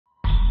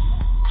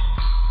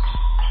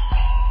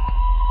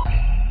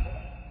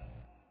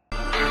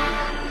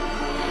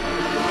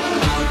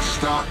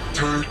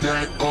turn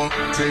that up,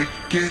 take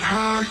it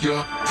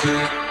higher.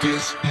 Tear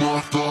this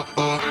mother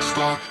up,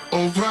 start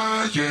a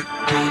riot.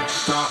 Don't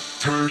stop,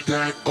 turn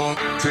that up,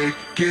 take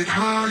it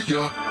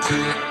higher.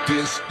 Tear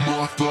this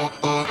mother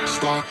up,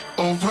 start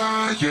a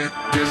riot.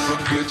 There's a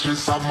glitch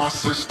inside my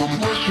system,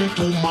 rushing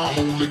through my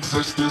whole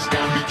existence.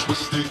 Got me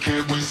twisted,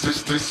 can't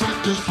resist it.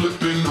 Something's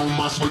flipping on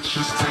my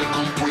switches. Take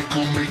them, break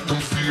them, make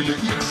them feel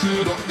it. Mix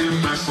it up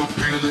and mass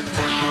appeal it.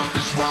 Pressure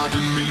is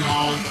riding me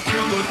hard.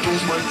 Killer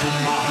goes right from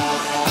my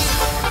heart.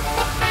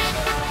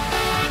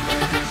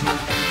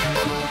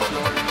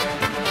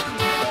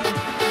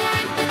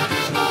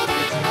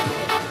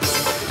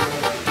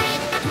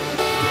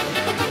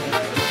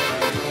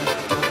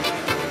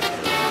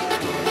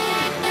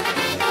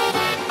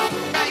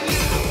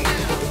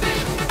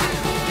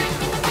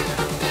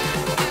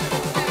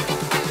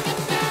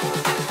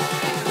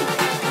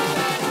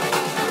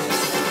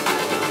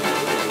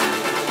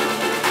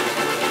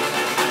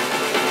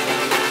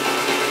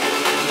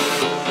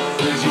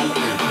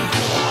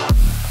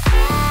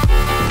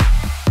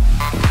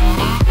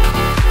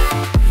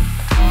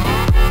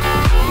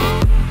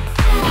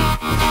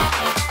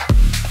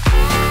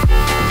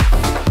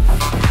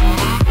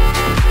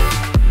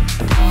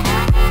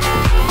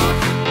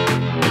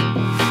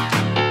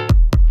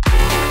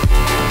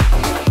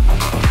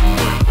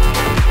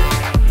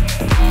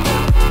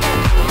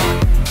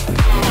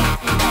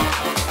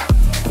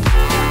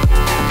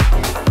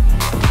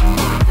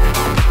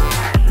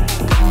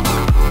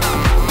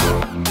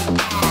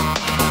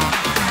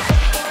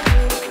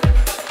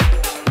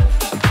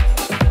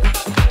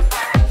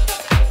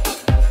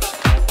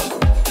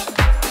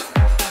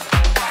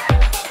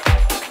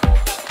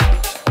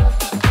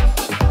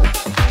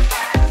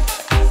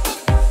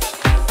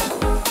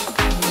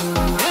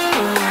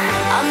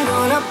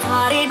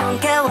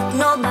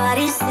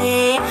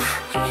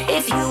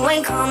 If you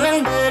ain't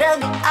coming, better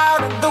get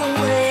out of the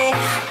way.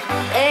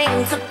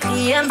 AM to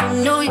PM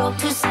from New York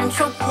to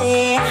Central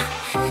Pay.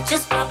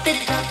 Just pop it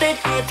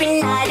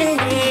every night and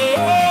day.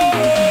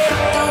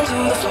 Down to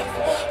the floor,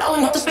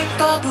 blowing up the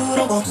speaker through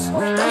the walls.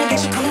 Gonna get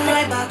you coming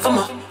right back for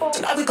more.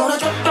 Tonight we gonna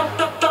drop.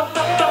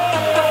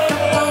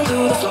 Down to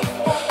the floor,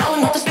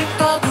 blowing up the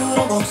speaker through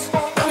the walls.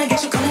 Gonna get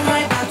you coming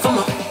right back for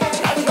more.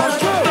 Tonight we gonna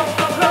drop.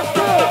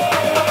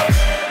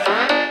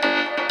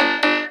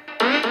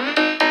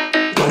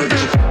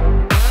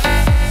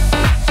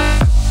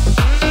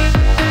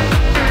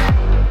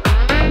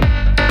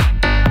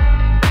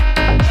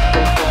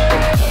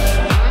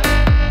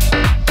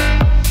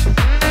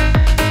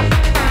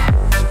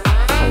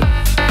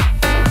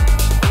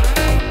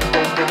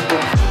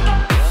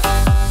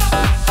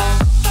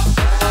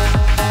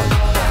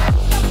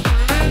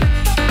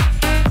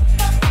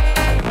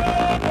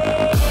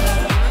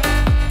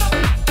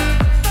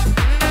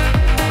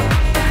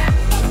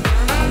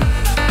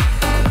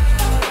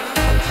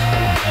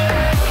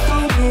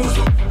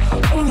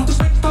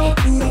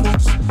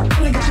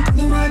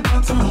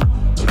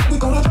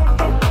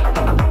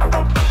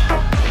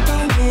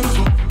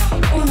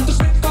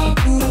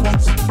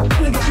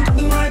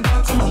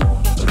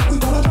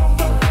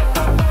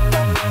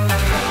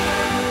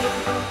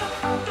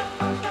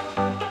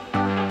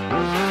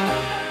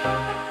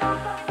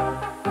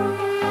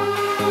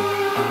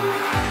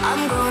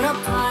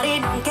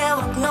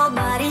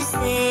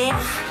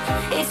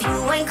 If you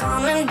ain't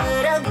coming,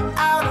 better get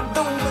out of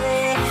the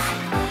way.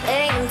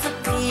 AM to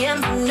PM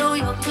from New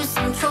York to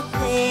Central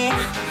Pay.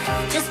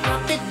 Just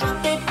pop it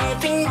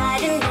every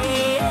night and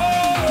day.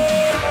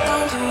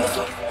 Down to the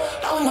floor,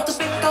 blowing up the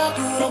speaker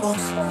through the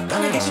walls.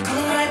 Gonna get you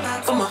coming right back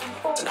for more.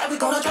 Tonight we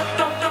gonna drop.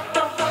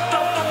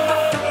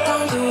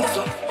 Down to the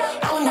floor,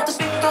 blowing up the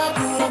speaker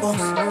through the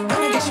walls.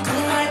 Gonna get you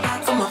coming right back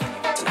for more.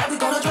 Tonight we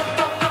gonna drop.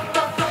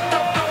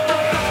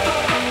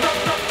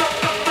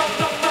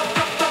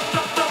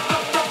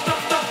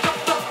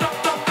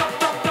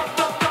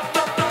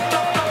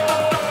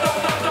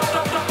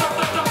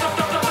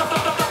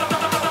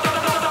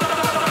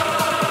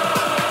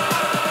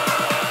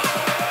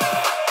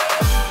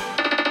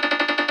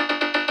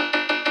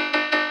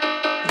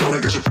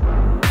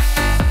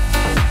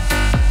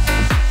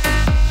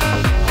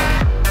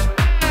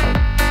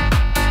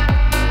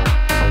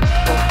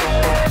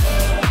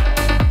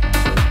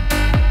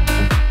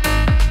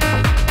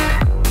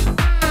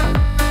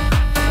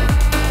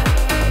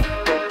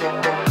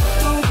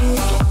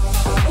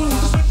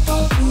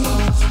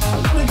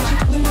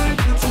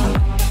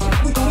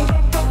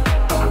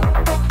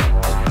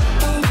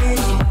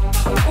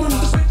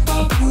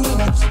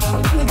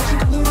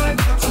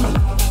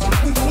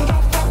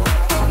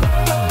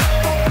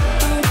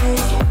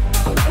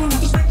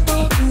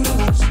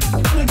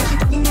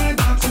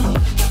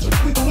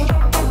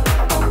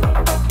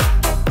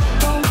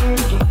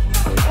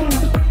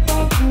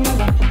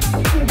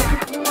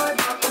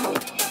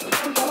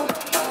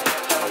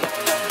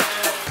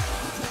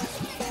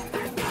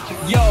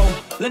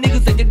และนี่คื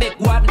อเสียงจากเด็ก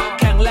วัด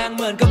แข็งแรงเ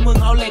หมือนกับมึง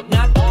เอาเหล็ก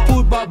งัดพู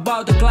ดเบา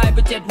ๆแต่ไกลไป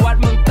7 วัด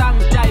มึงตั้ง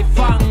ใจ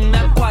ฟังน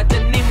ะกว่าจะ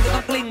นิ่มก็ต้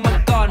องกลิ้งมา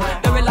ก่อน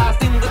ได้เวลา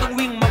ซิ่งก็ต้อง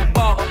วิ่งมาบ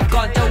อกก่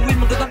อนจะวิ่ง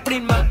มันก็ต้องปริ้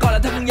นมาก่อนแล้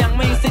วถ้ามึงยังไ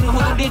ม่ซิ่งก็ค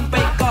งต้องดิ้นไป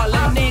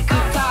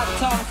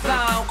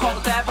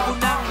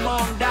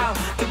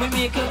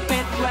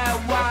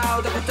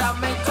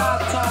ไม่ทอด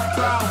ทอง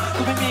เรา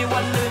กูไม่มีวั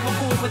นลืมว่า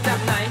กูมาจาก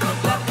ไหน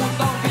และกู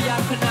ต้องพยายา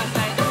มขนาดไหน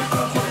แต่ว่า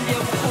กูคนเดีย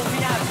วกูคงไม่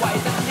อาจไหว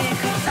แต่นี่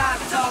คือชา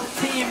ติทอง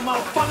ที่มา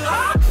ฟัง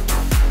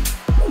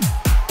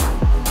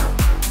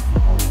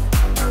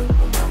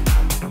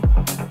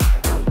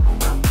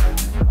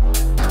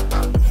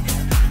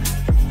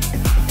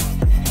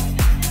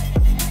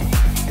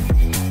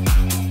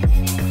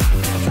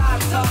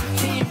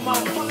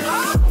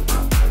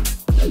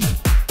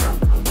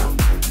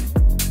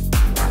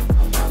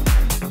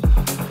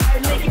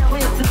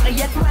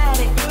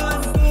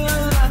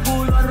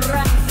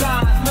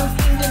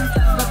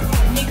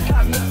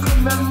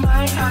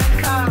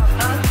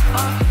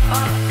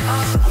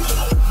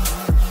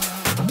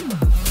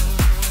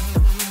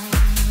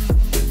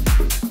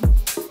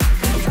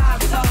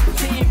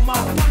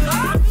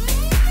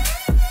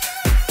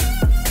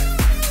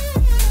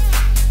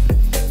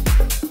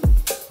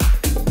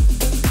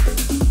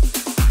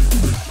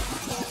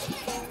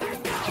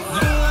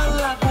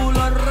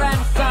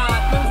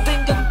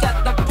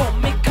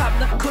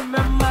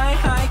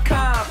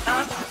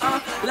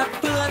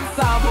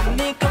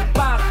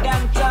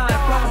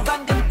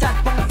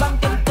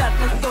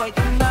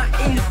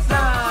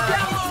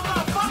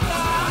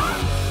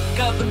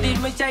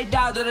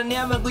เ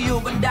นี้ยมันกูอยู่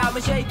บนดาวไ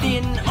ม่ใช่ดิ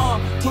น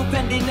ทุกแ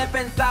ผ่นดินเนี่ยเ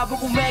ป็นซาวพวก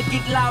กูแม่กิ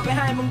ดลาวไปใ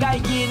ห้มึงได้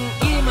ยิน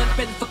อีมันเ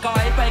ป็นสกอ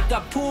ยไปกั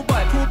บผู้บ่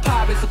อยผู้พา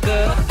ไปสเ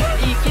กิร์ต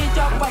อีกี้ช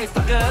อบไปส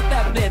เกิร์ตแต่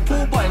เปลี่ยน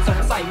ผู้บ่อยสง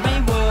สัยไม่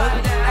เวิร์ก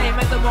ไอ้แ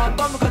ม่ตะมอน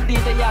ต้นเป็นคนดี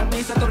แต่อยากมี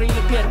สตอรี่เล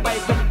ยเปลี่ยนไป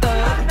เป็นเติ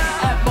ร์ด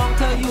แอบมองเ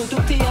ธออยู่ทุ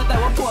กทีแต่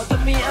ว่าผัวเธอ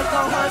มีโซ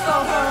เฮอ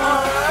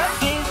ร์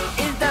This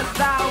is the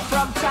sound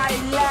from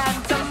Thailand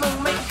ถ้ามึง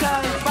ไม่เค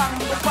ยฟัง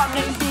ก็ฟังใ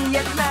ห้ดี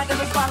ยัดแม่ก็ไ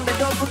ม่ฟังแต่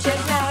โดนกูเช็ค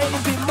แน่ให้มึ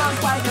งพิมพ์มาก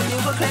ไปเดี๋ยวนิ้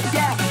วก็เคล็ดแ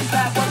ย่แ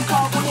ต่บนคอ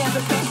กูเนี่ยเป็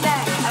นฟิกแน่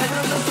อะไรก็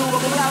ต้องสู้กับ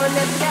พวกเราเ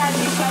ล่นแน่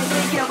มีใครไม่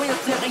เกี่ยวก็อย่า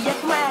เสือกไอ้ยัด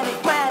แม่ดิ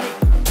แม่ดิ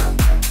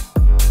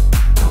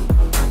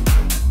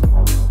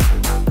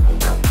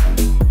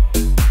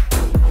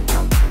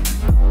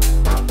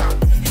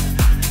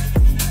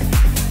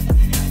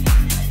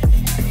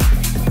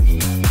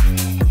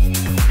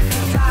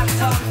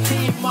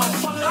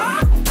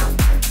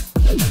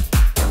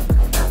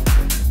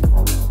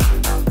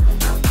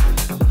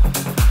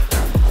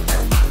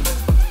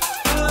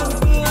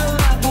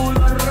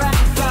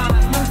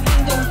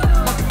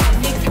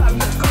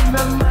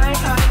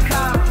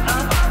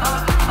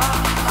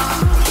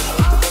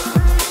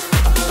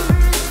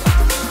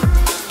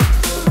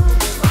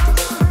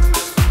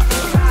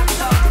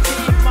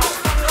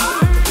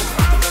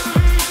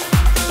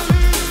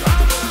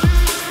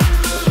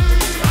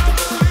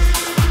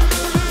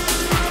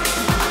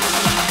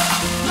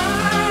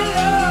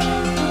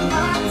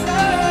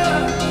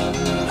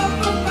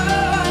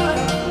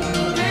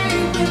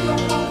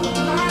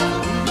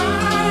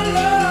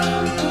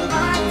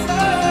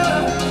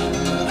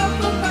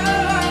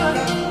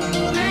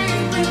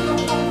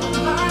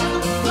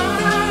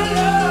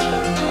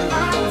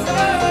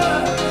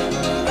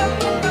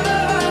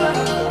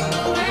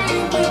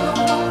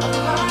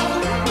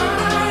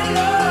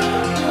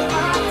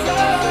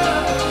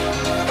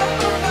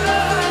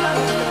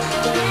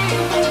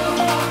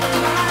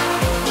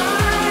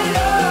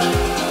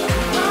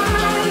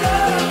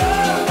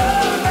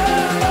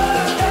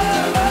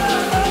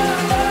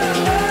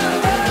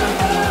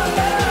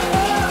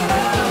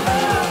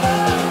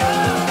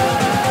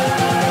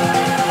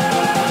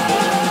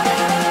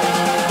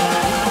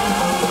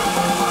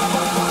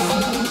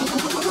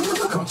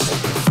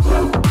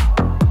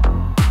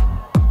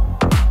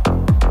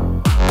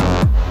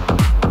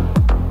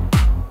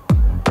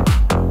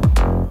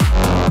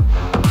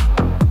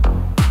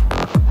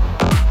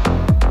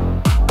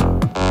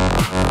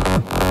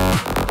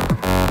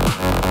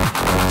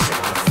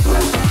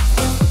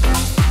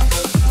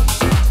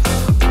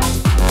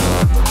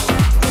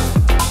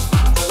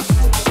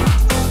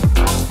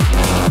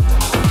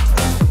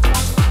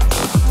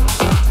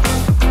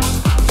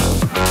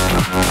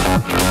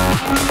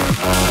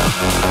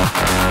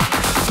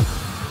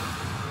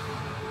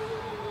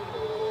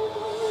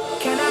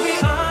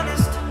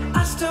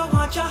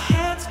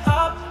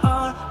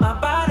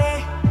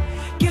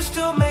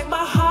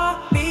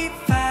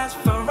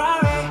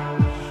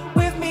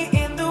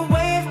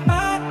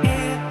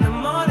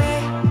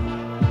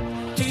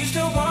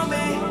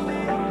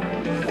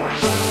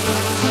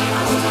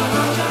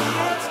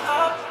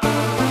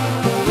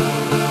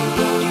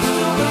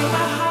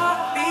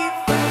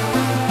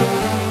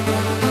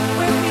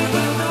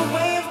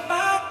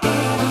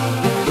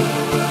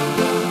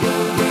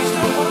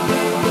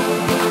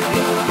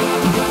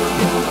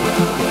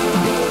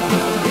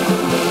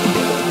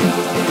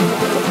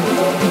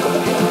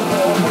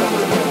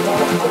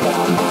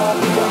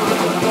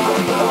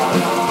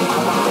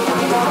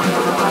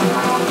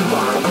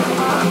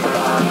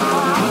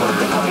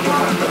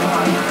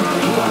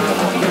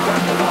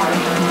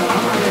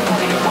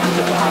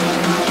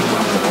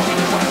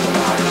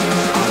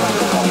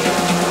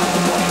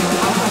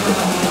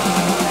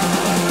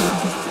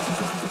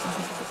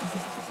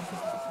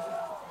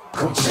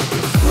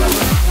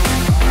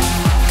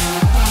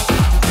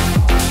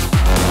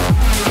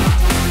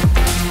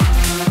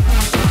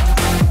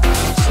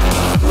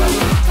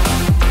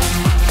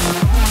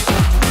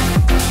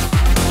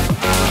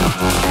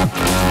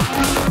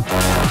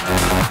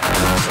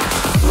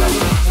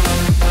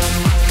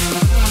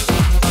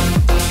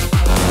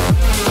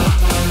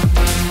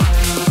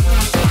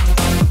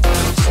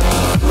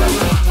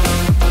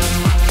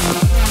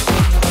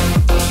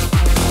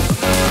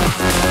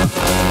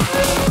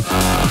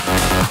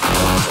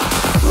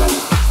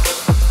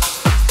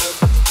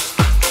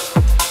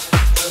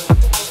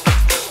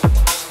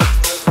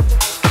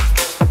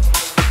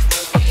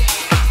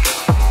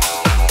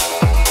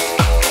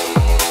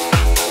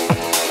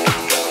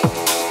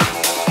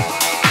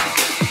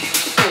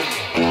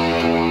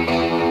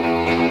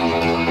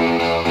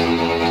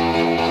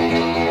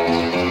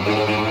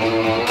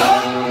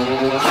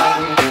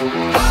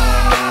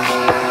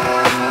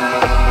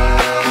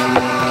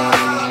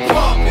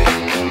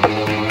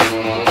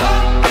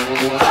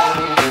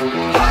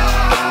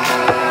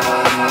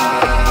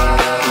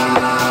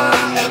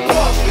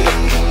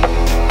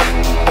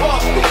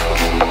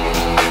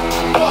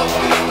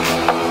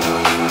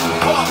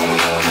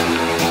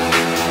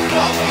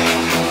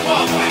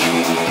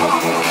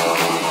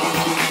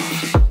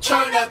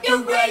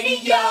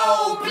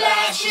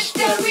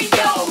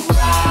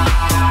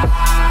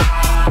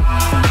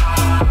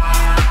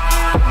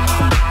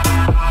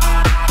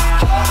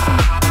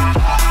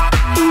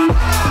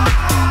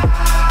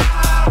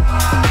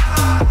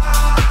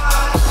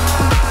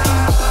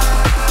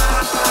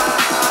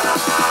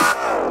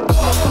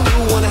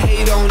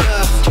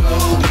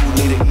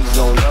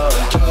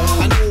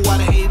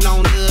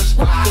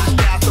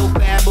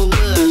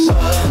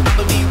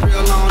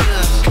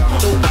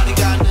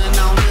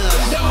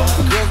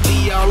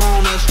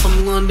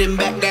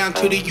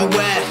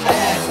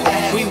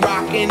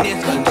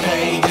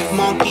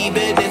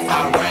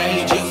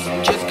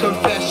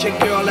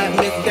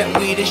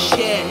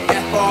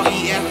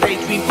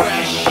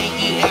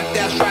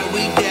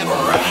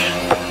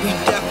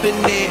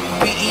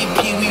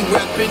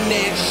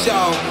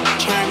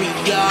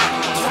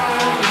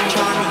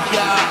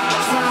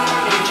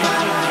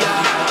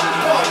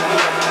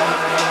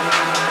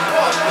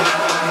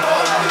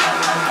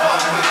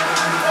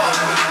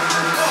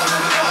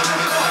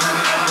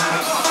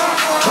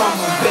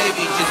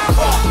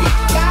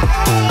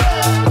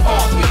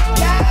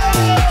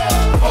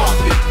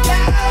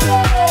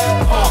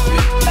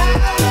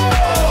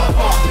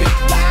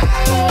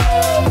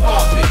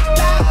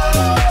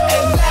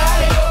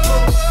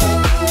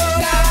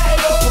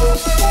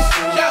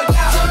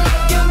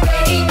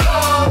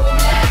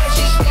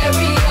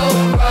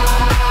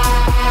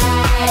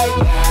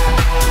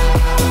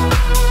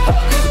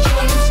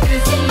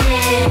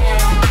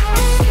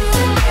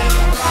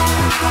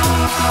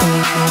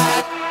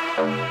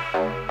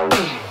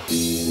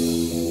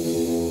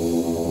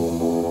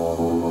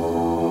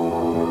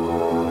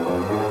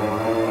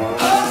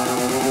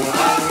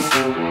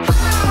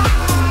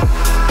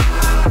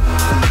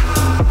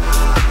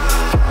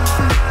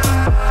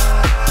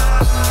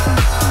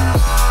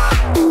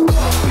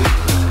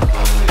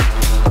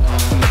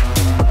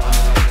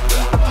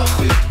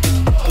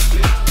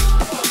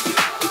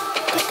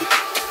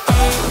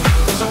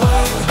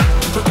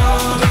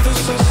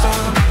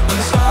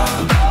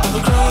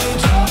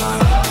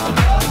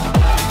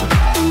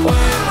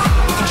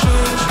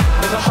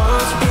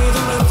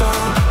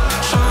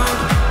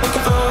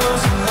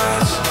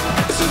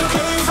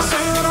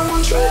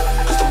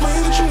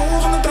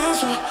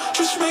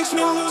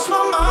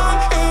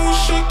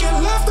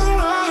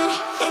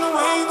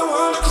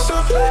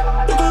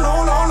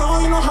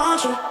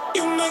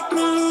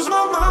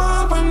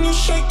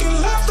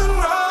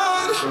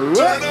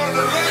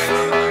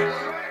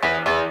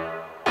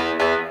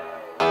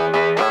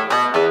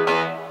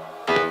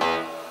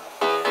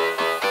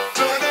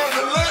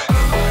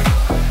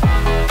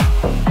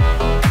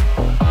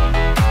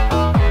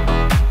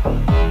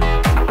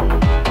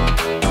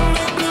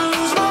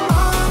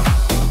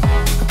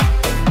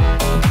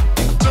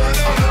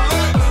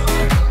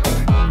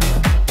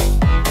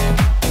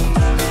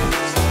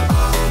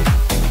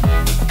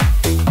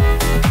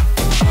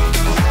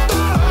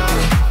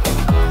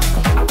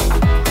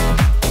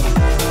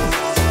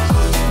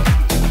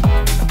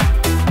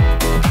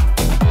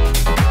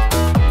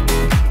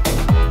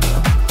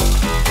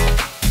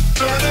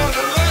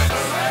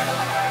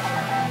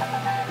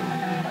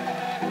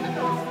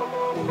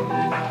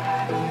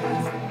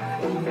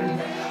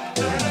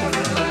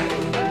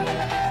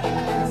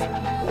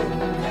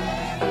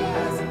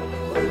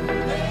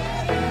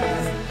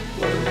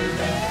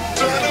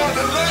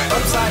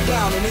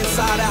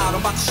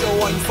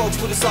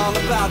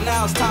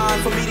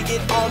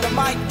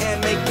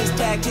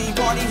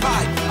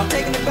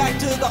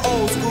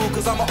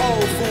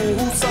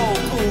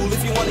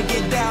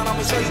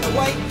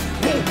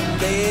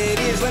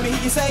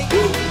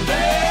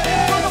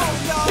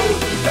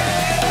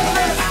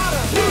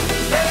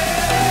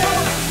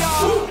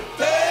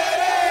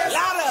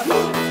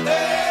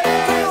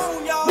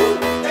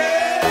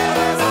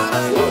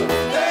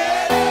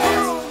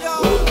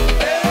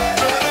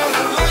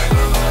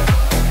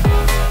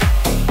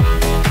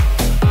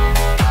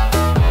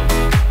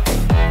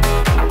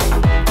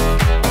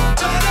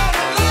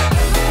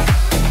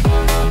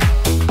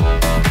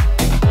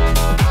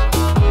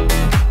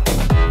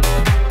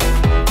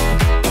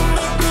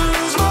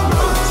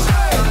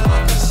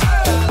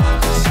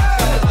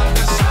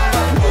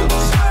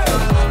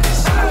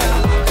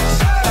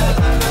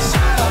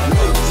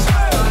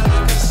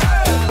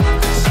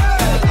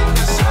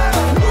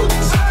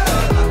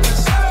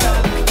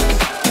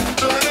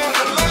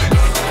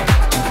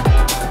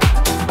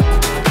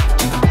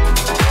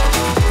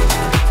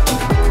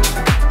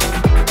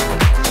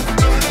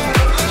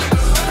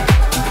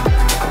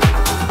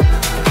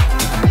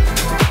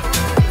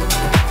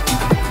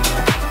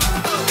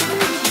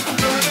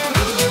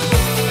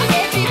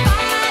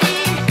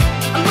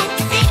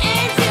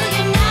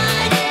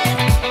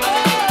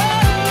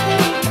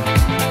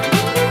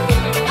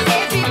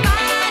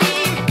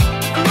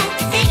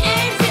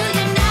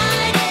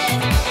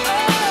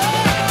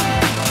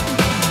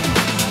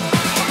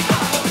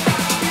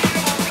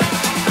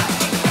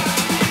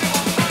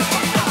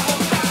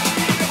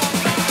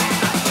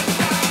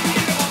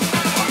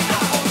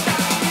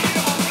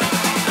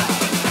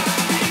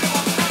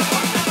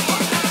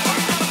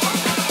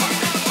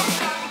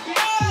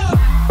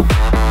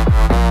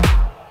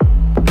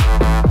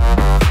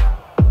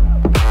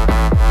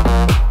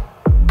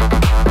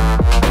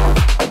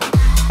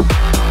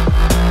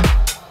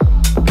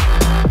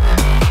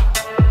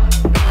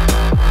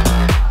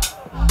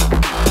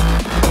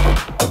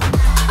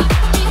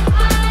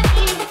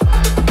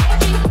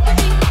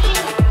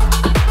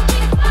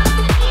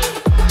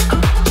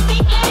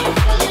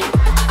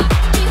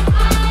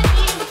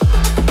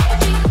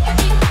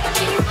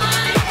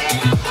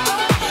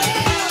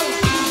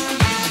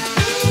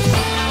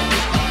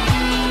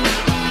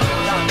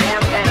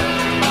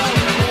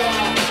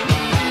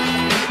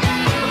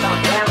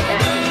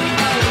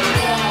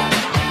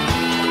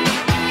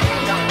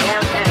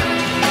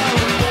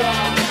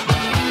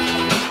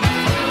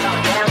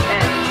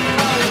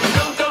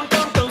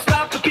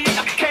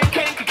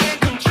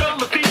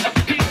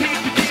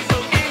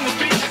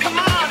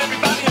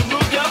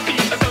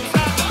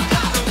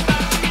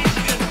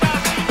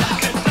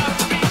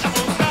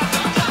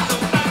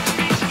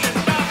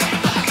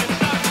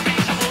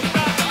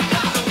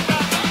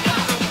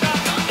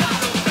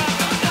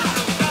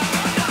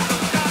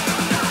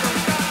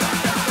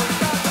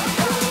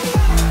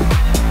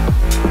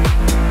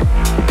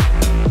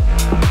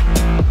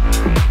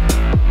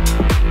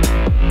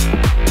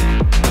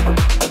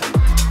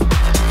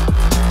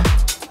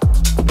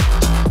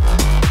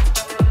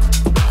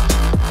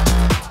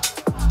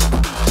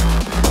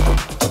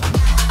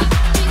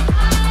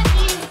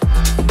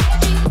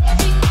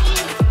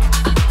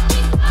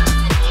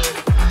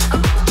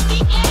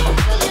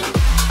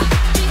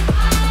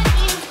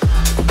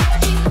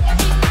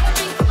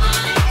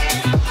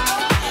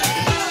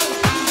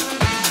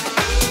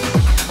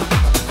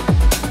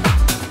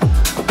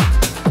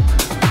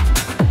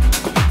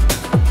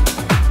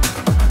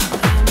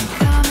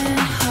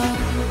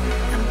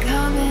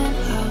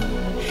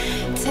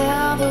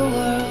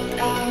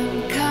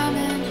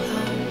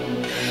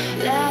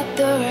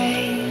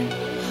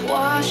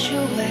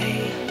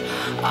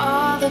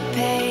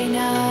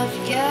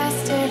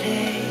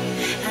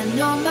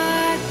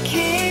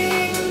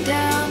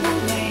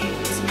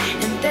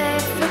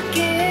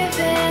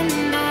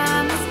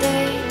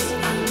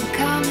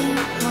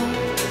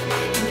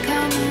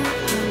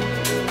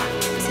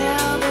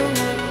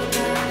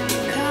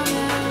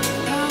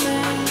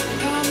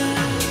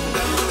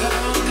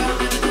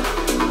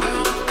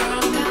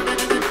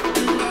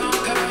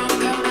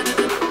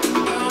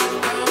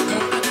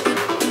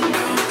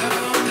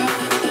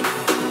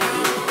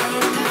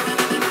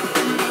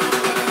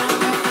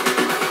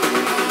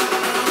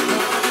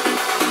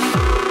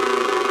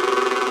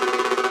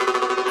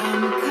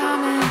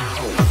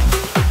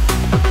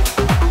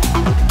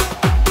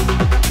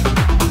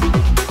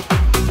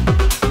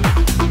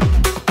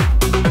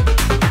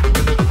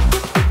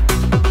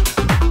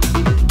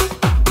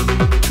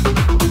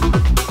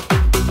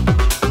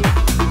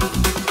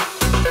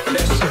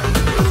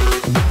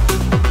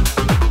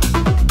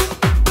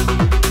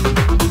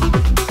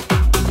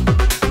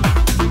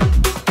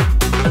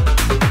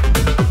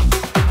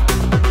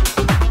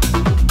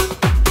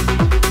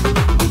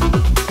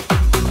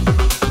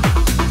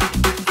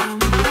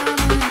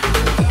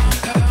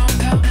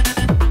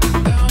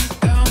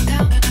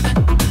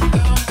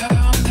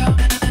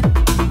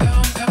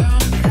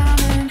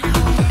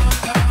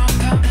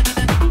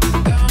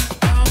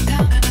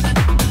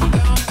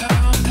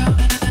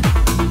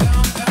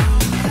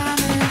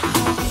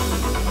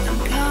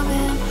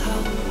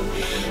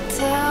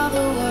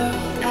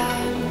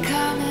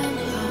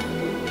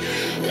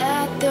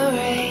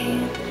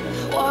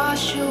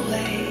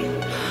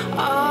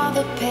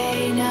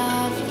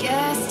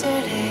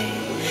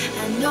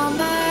know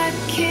my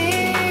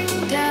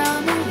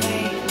kingdom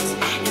awaits,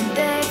 and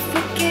they've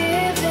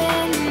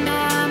forgiven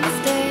my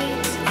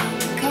mistakes. I'm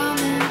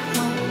coming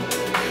home,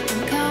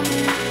 I'm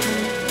coming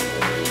home.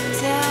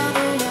 Tell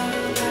the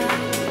world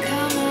I'm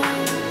coming,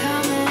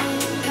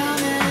 coming,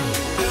 coming.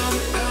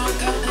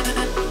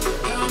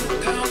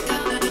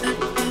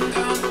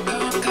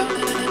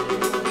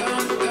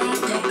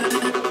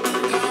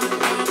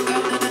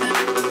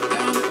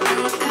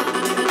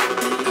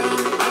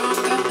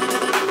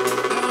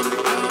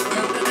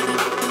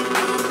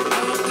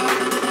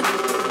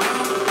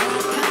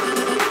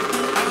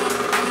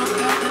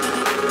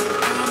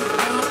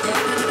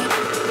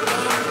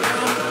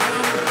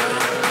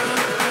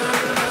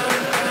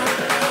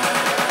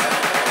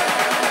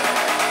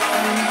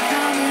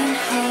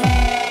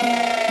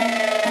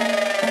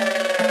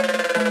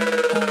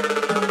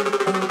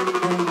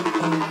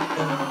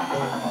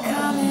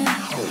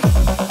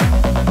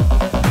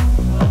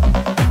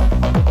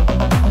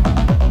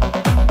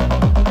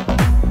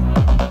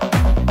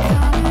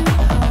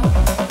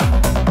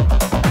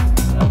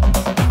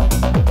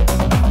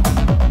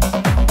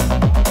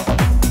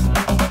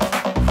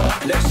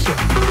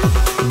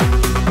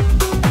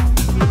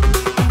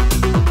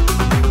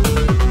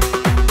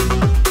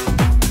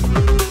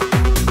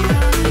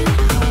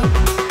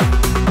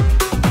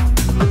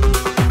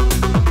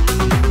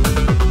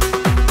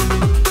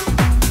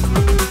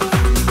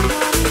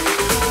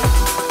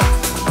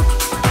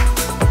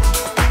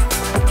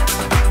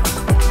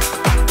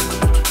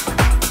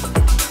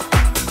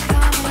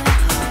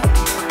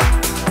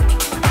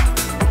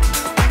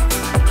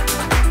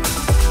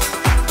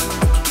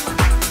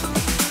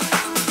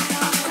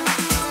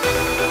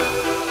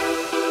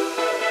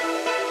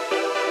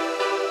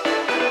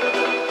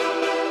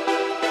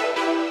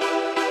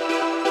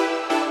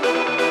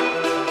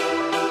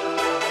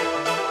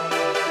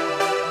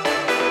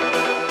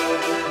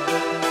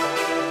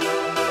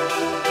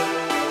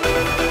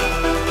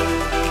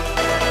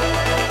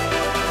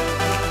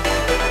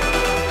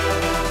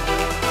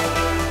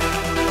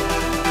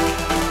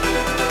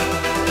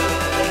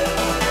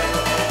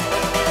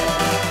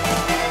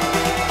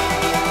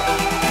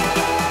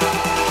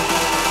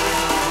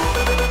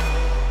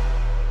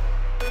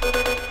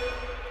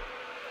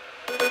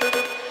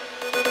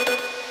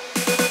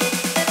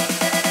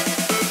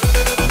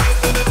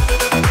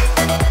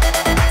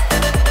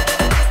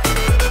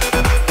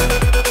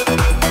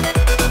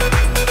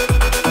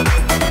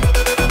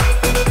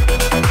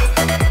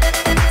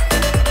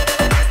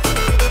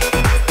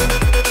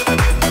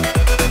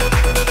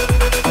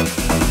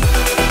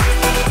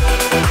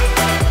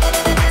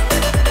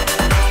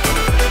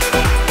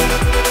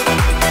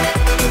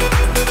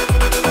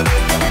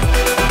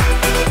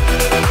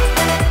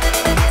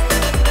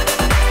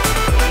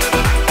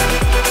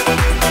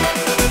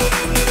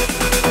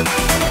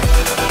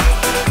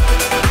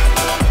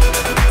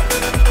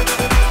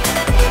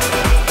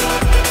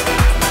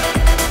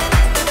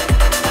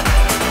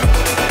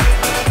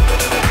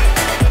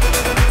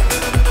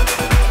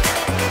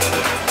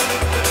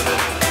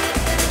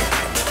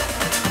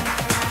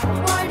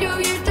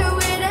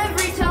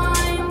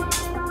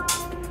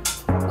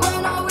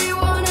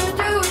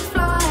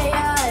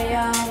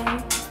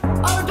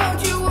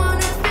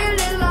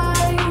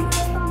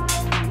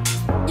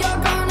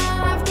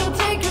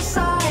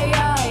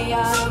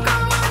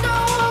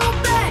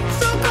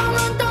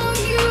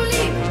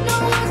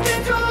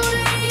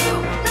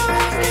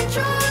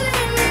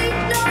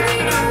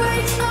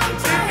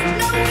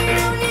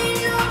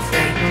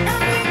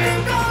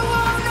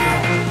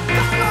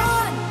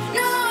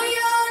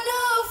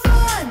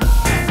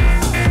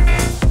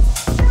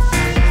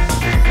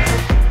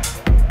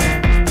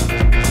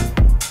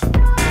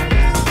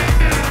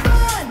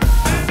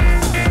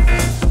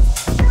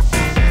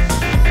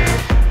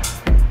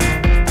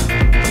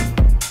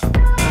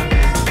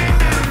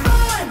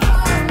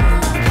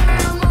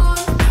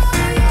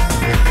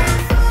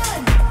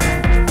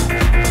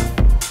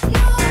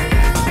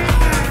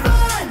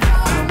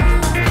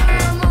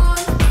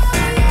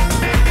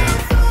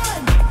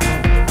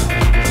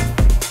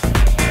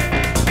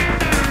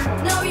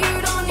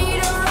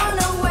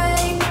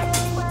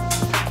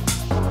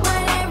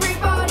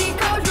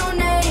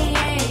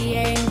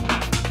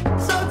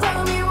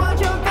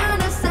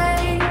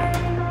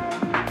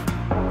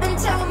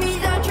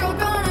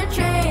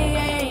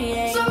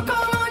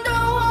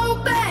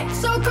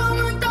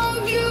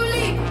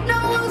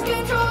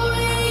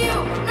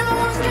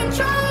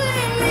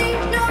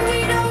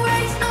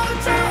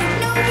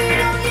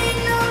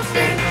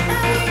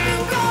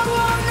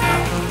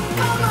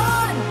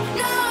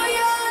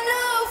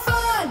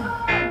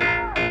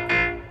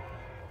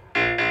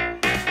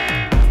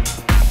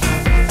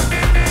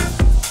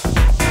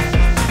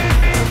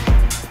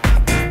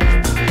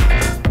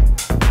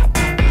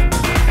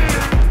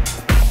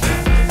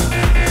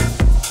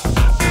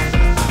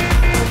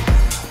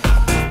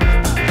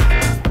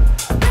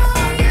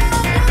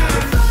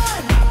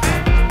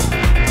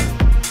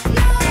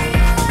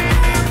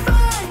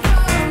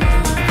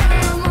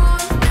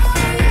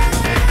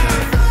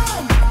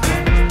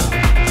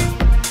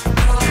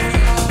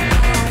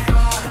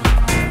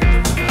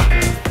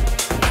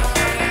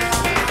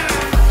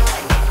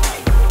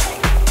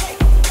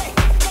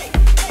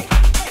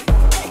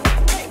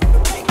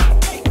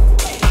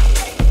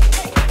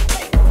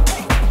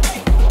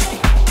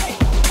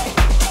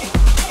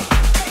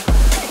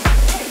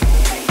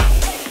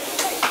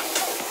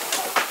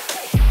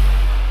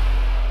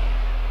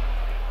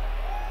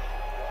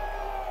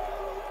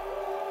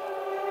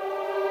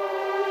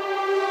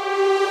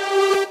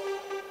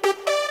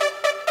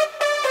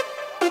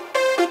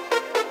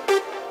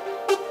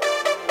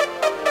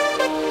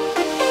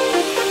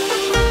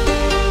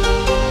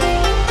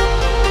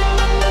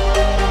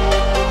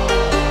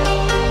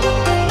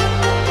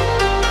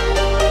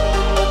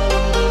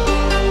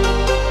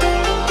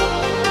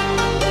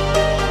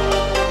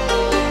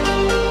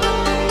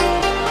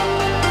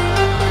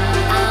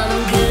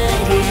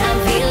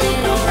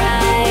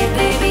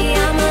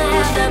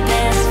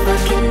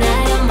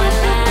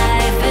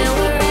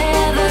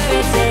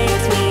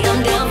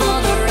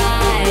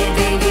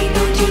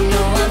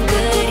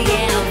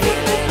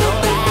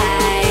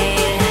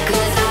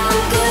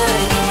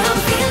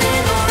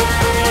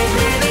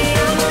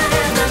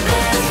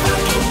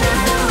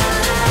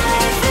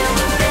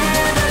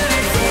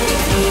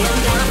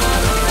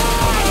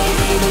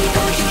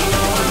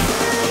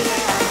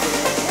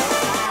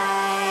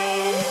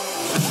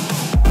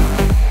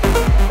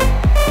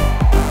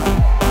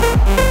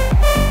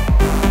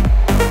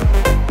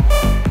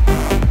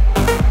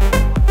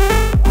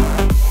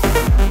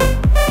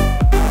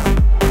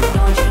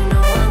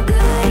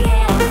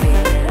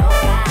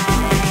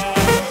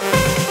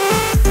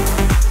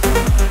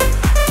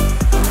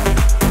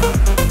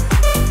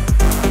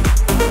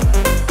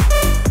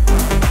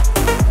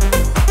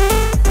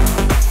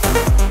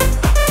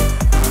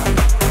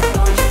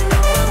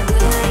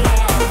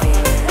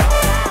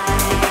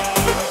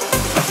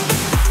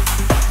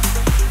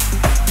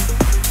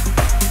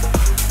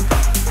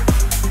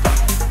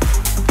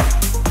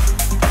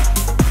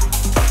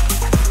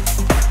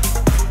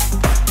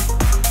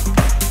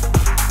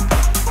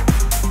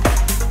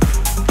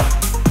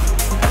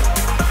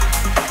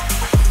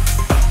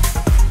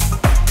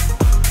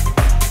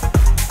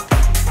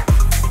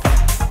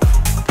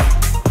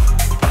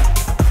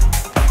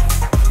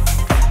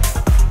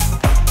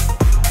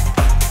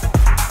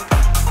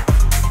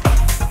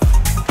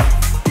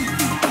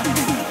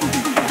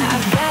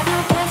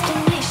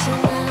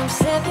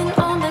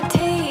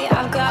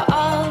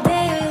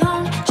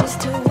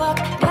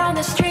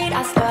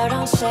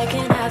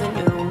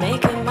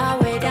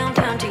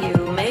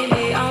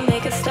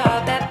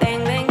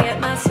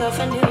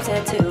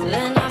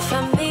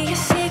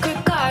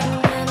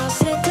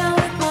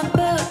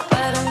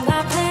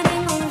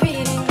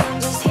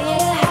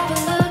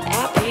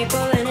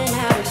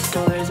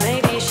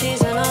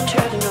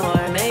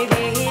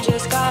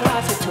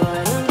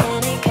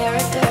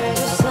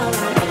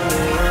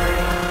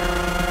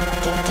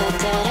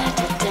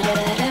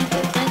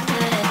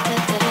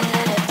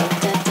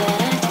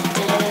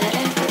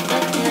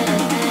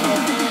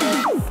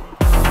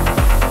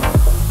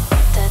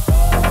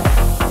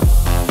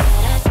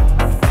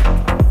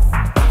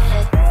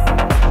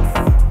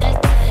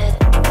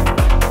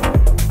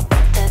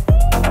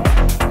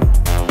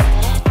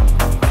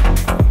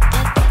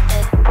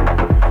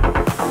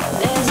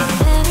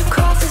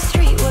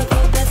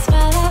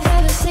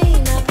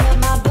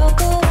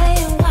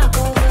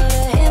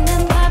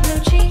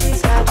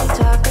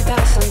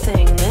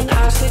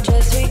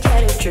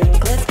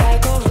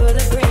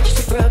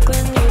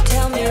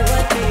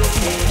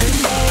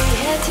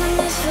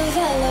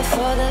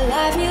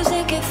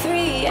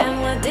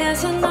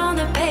 dancing on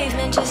the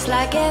pavement just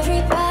like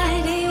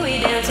everybody. We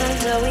dance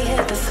until we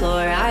hit the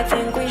floor. I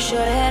think we should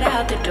head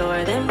out the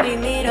door. Then we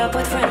meet up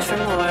with friends for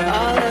more.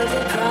 All of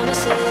the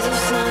promises of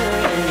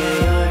summer in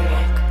New York.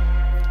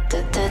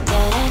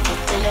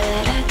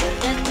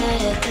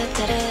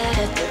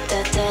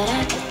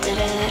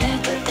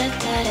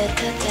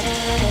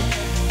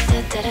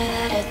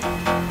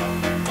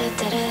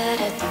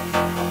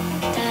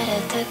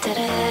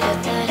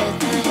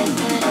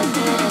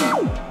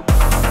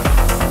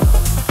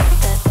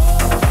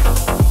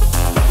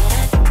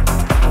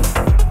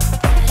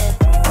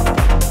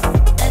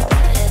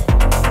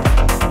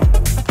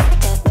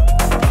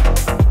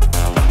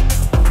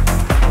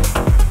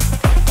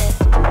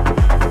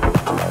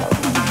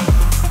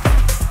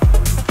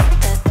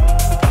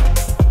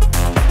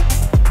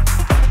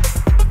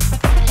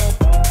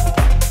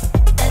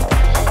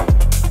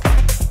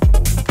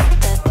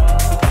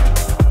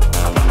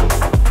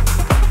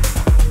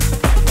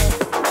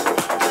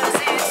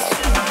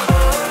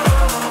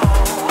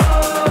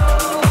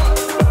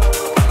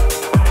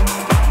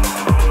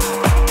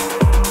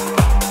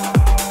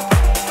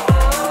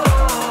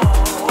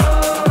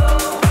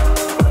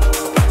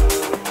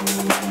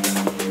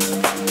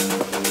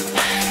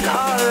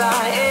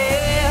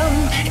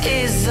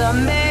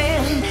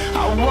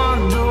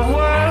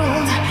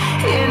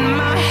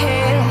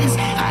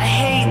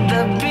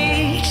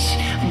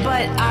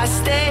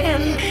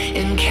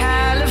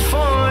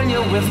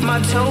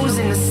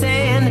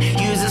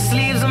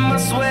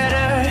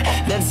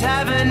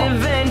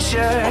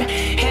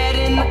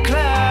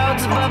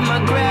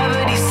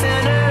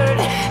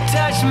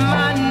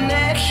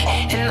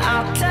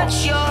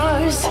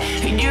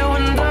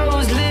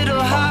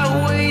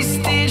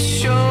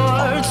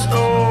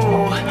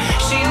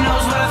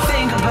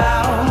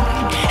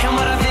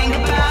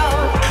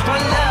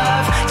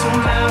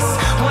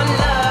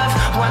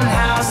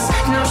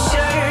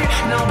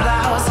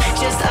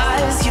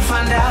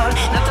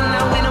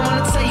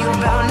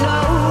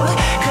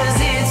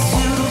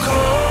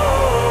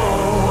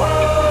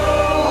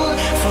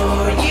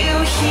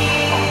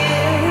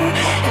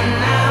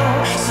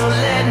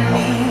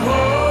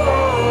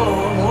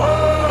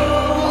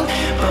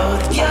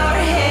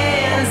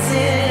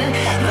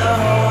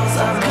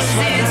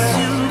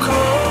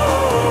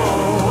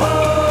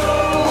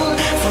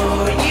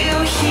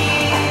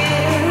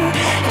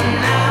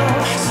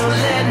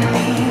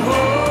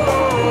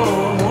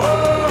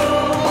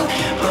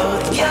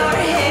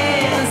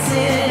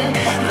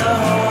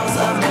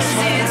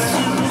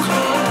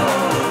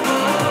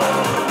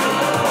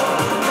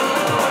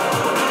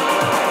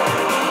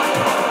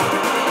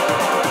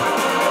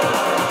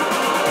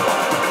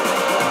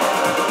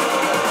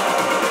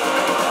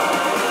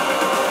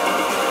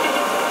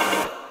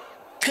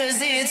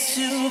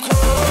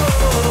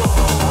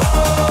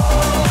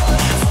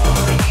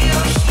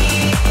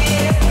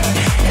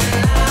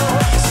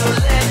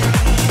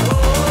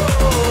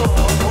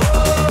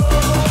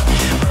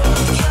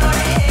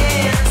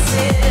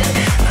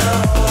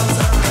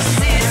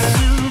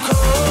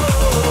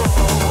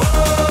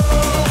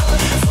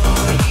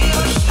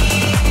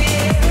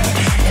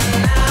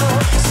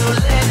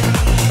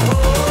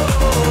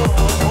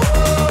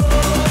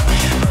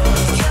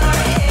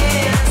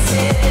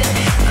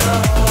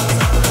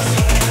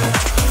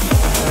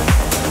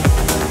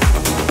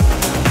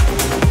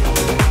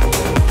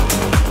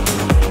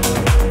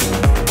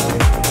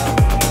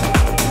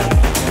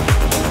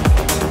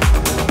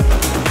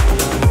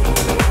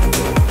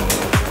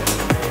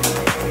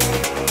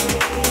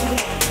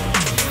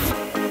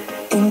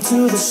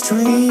 To the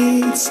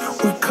streets,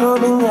 we're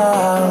coming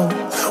out.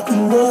 We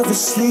never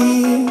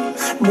sleep,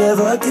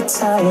 never get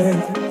tired.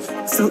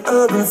 Through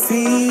urban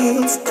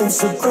fields and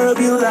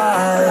suburban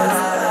life.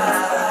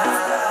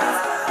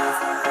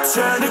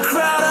 Turn the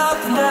crowd up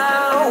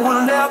now,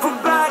 we'll never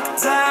back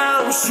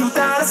down. Shoot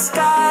down the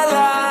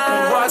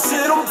skyline, watch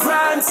it on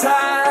prime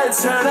time.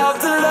 Turn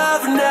up the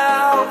love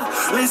now,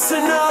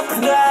 listen up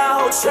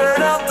now.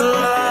 Turn up the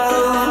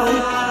love.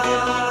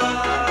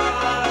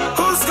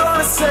 Who's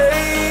gonna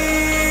save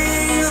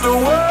the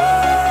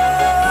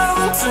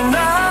world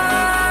tonight?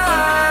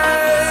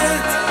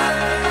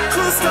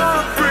 Who's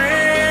gonna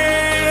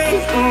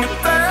bring it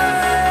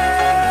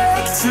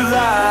back to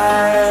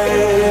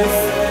life?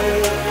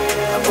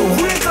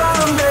 We're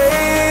gonna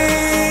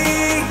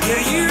make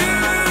it, you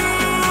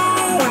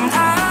and I.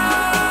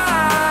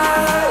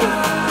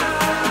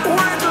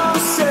 We're gonna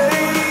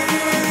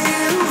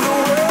save the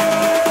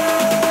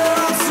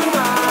world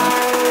tonight.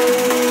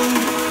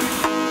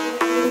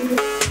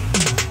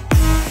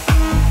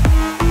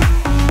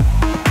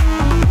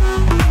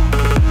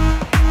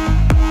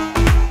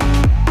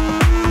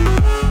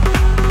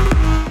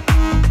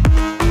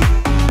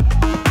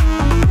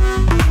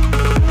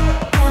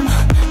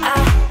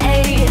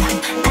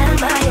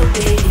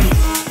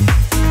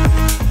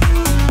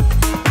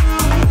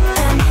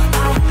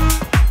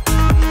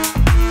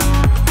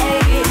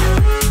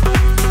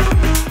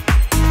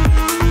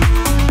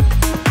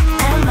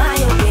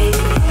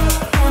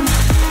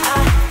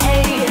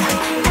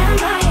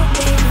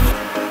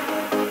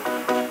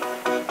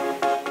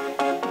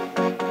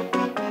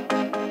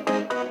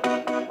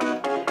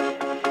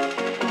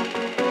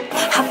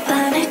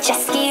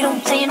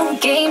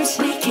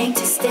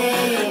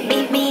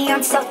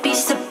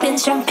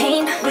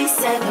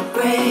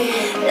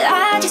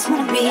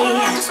 be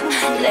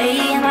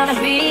laying on a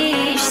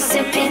beach,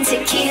 sipping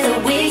tequila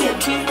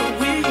with you.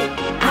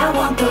 I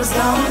want those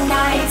long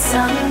nights,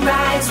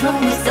 sunrise,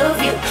 moments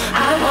of you.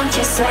 I want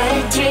your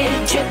sweat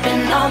drip,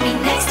 dripping on me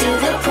next to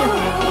the pool.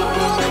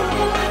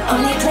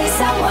 Only place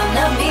I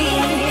wanna be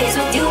is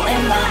with you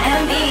in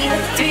Miami.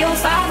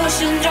 305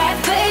 Ocean Drive,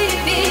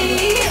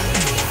 baby.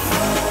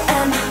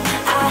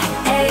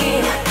 M.I.A.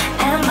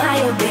 Am I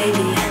your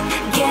baby?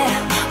 Get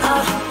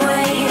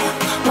away.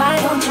 Why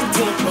don't you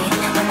take me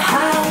on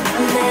holiday?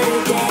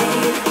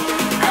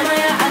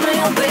 I'm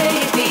your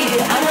baby.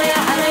 I'm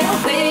your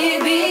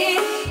baby.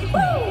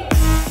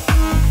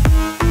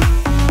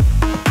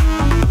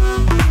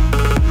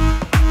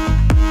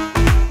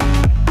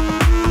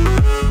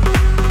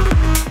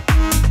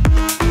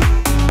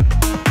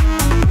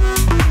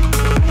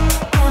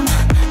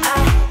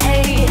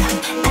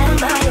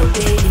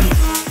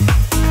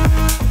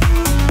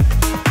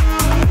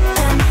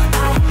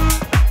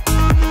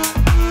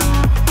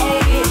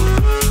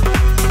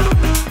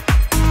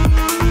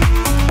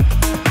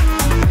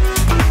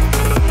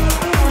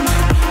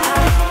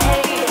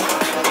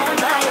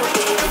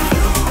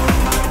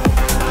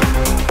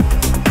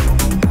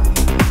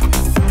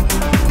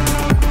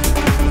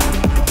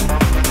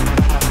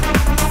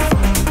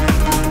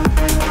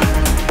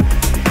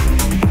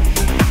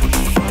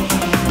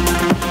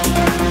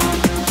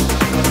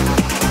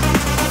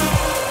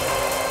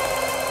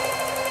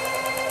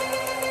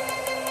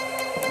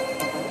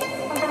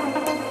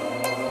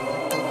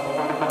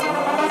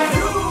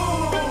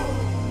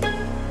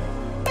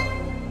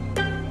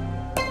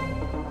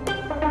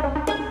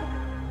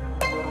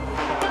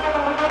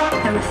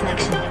 A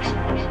reflection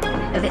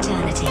of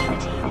eternity.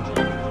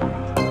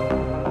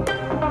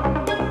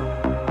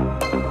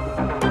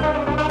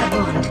 A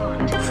bond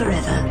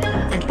forever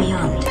and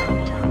beyond.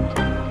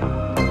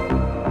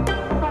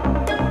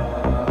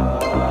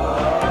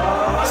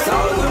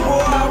 Soldier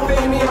boy, I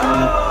been it.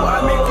 Why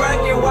me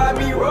crack it? Why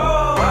me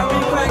roll? Why me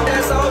crack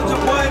that soldier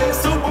boy? That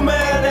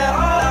Superman, that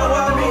all.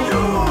 Why me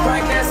you?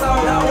 Crack that soul.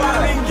 Now why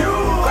me you?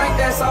 Crack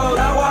that soul.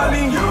 Now why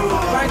me you?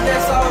 Crack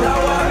that soul. Now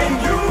why me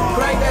you?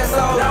 Crack that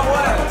soul. Now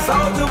what?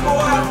 Soldier boy,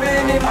 I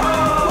been it.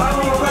 Why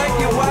me crack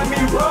it? Why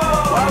me roll?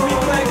 Why me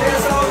crack that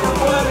soldier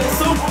boy? That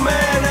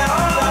Superman, that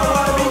all. Now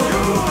why me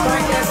you?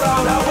 Crack that soul.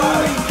 Now why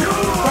me you?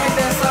 Crack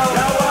that soul.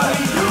 Now why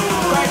me you?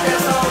 Crack that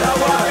soul. Now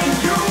why me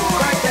you?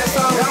 Crack that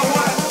soul. Now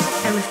what?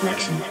 A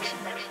reflection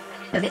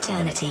of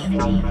eternity.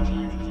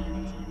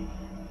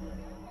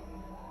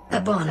 A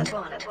bond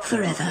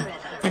forever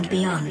and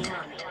beyond.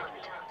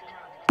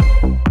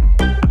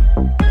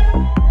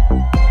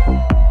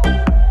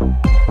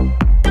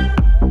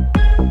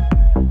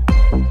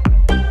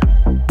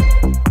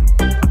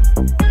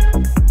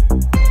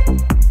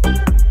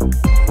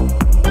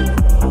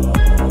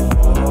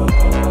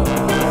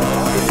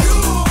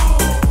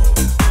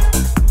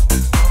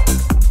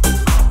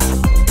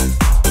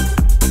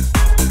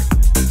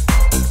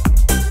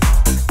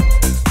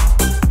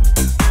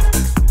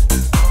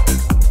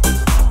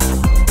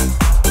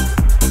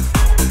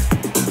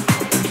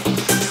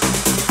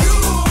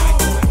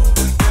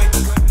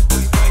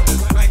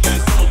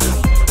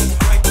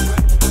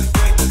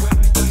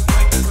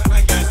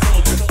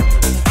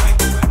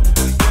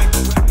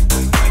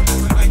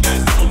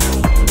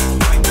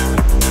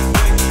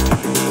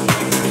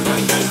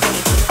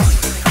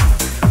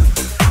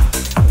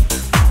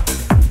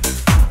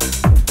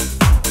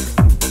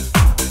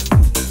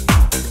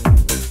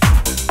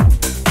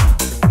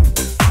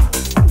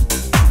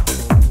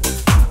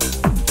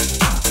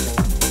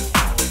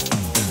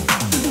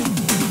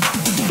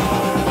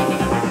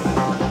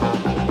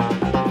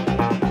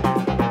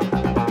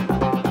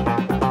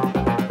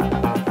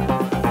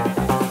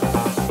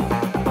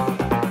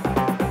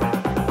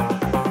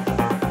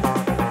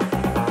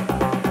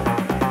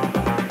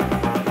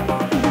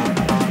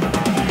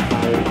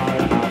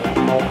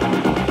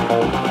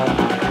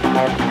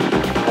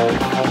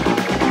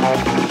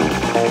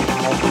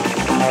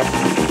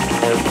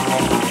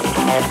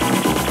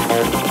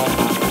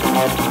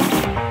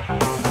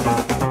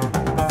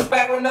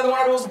 Back with another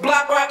one of those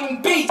block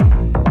rocking beats.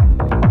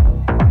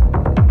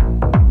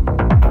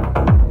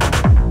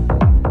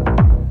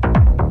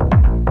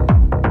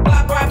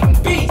 Block rocking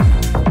beats.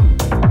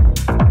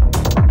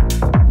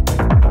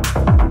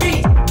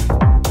 Beats.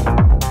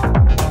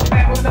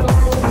 Back with another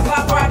one of those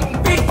block rocking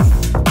beats.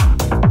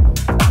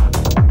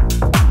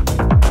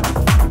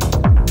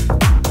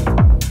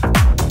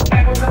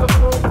 Back with another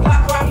one of those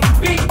block rocking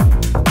beats.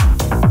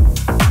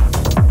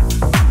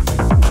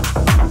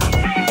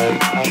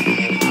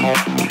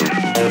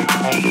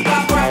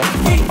 Block rocking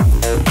beat,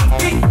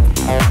 beat,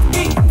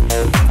 beat,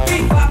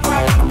 beat, block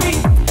rocking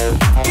beat,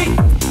 beat,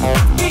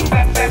 beat,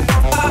 back, back,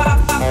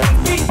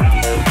 beat, beat,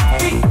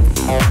 beat, beat.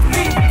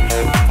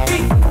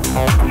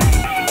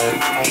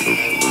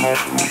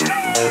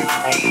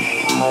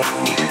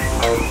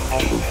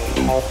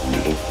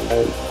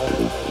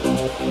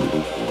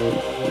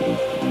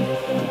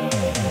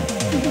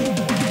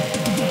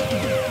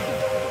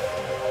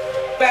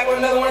 Back with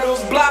another one of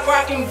those block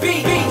rocking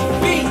beat, beat,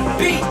 beat,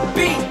 beat,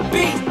 beat,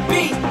 beat,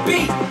 beat,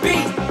 beat.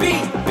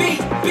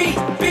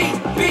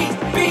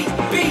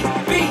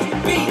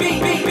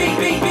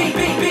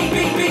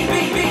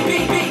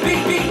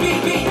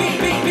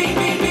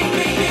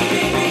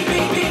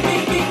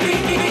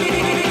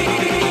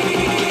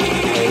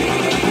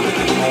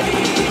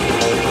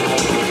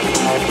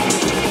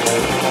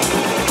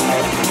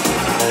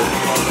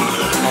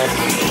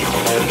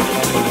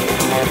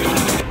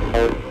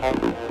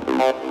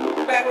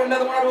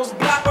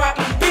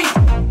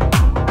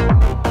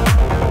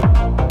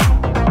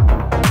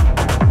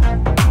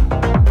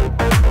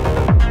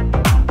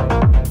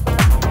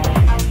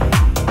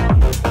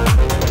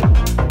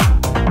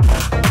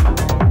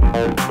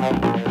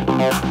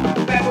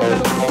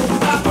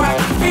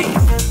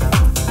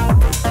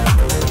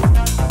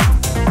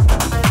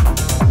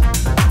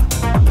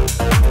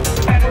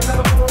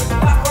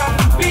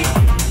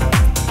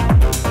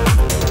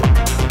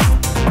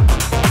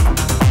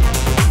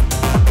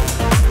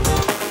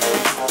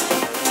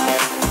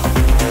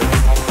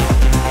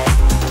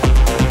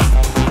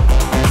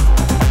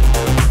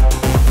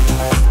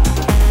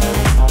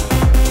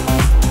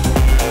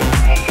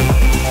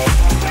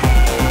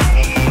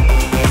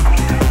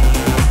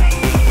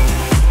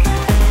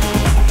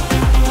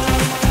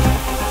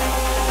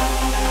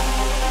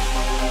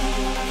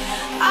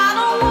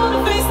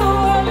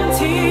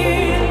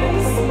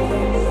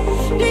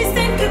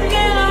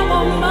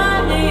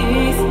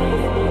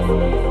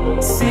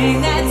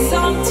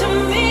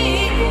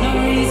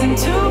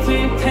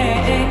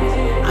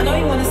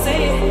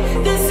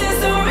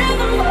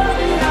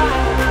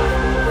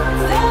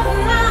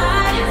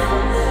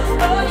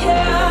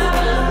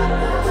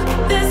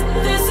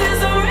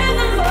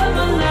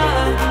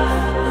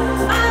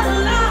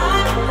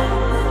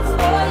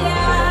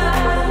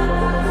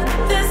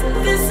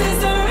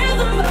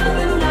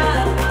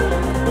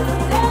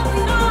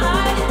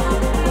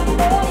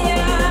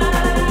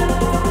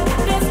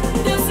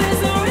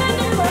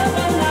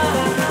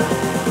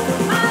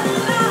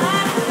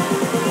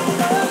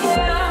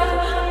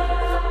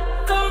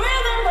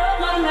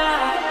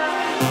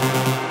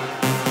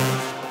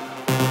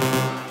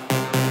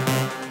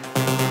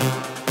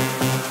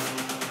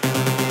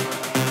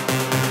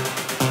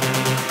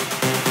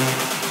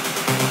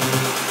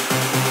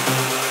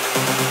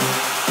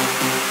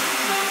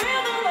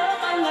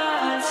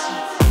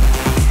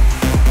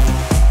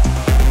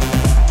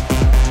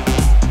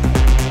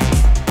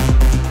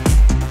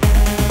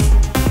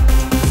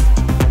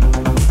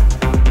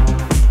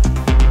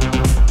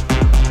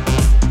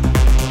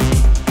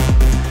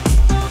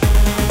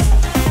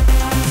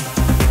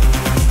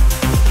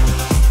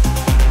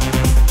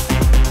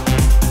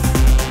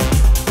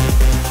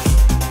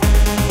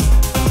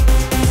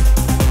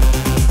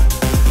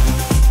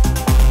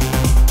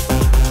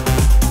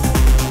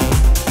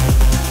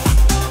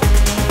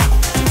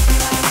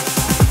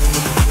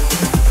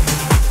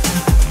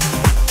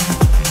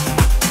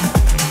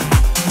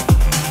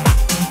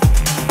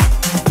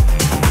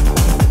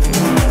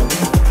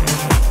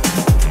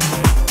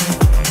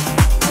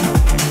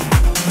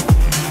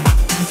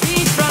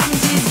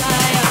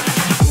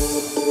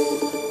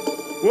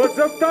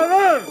 of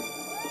talent.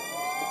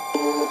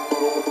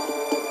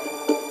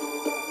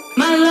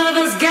 My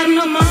lover's got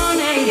no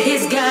money,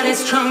 he's got his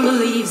strong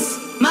beliefs.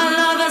 My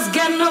lover's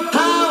got no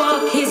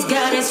power, he's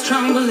got his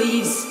strong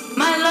beliefs.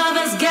 My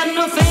lover's got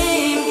no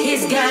fame,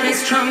 he's got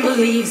his strong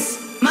beliefs.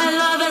 My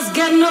lover's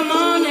got no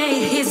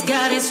money, he's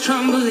got his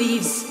strong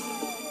beliefs.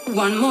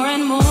 Want more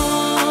and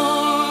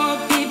more,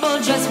 people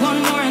just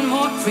want more and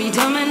more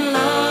freedom and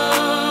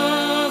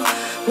love.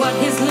 What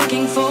he's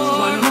looking for,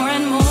 want more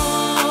and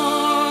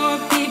more,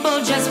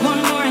 people just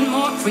want more and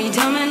more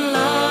freedom and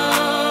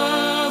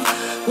love.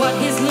 What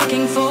he's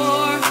looking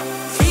for,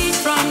 freed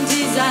from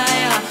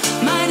desire,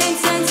 mind and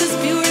senses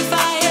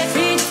purify it,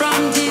 freed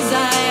from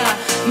desire,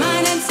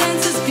 mind and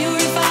senses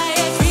purify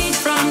it, freed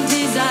from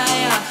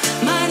desire,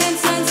 mind and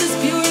senses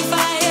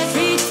purify it,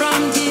 freed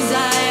from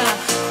desire.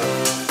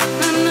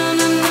 Na na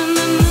na na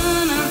na na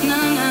na na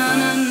na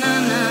na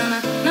na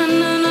na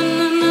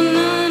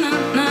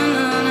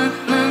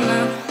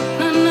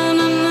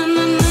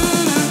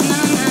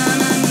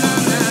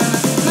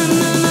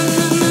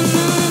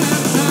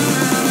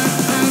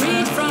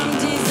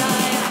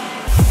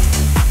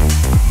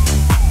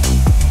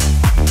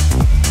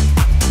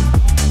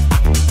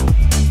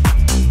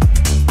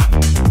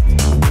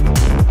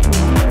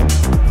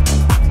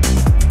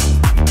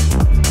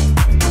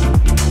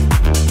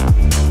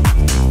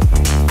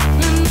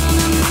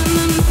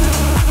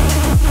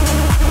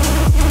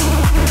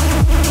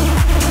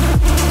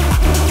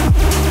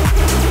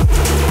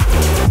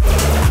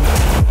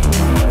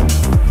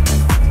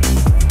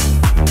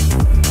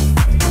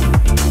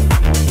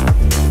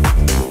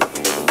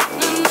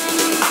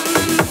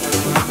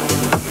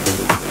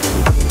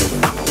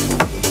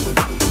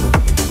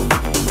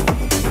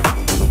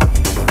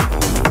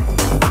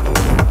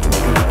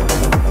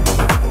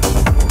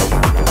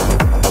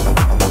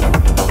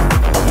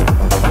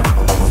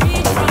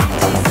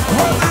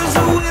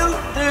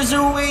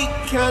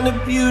kinda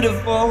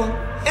beautiful,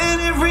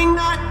 and every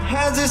night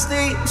has a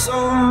state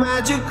so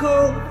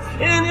magical.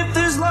 And if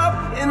there's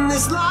love in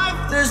this life,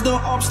 there's no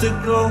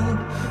obstacle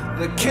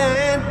that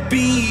can't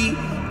be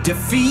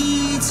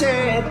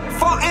defeated.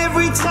 For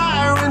every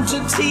tyrant,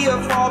 a tear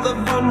for the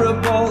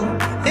vulnerable.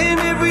 In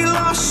every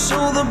loss,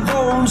 all the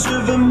bones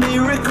of a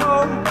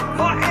miracle.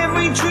 For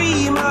every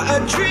dreamer, a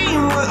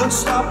dream we're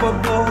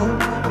unstoppable.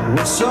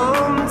 With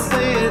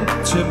something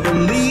to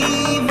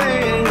believe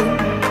in.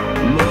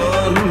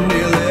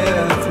 Monday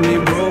left me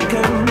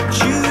broken.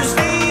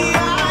 Tuesday I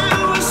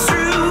was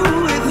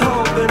through with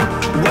hoping.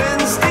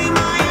 Wednesday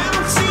my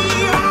empty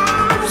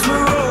arms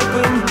were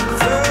open.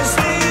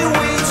 Thursday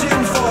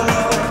waiting for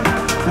love,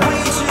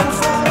 waiting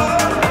for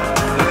love.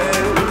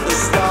 Then the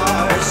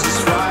stars is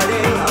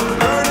Friday. I'm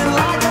burning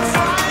like a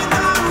fire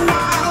gone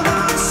wild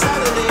on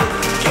Saturday.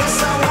 Guess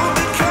I won't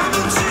be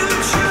coming to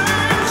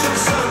church on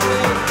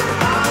Sunday.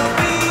 I'll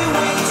be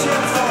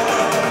waiting for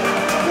love,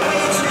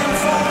 waiting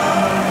for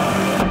love.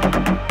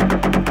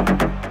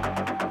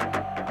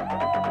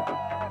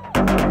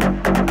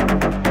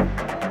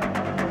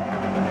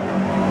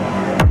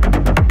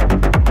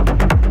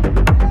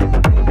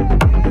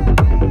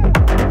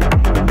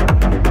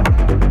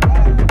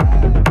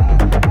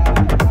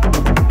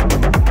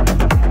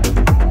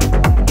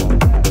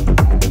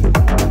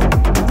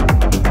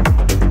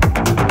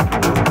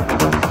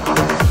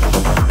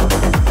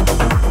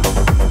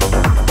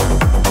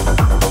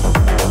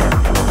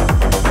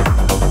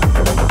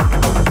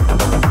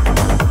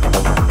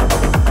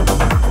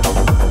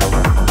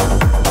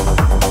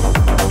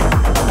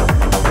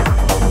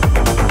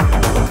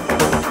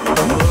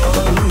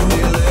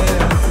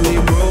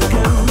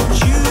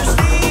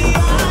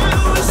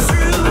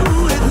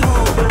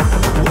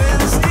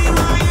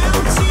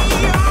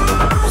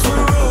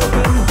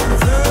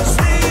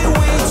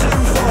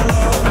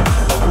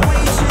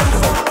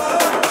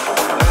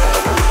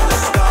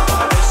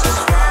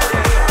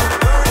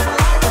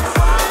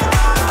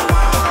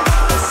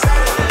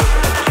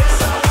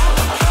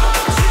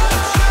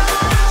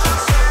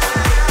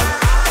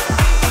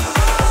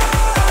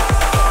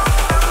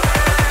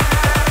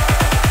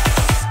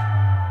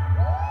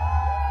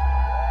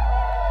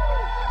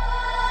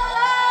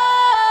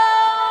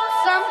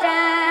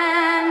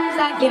 Sometimes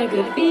I get a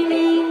good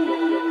feeling,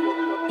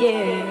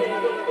 yeah.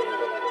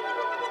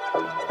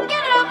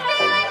 Get a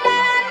feeling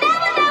that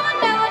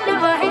I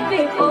never had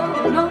before.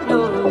 No, no,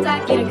 I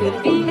get a good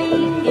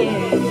feeling,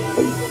 yeah.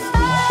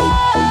 Oh,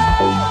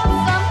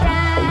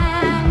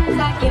 sometimes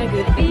I get a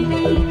good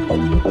feeling,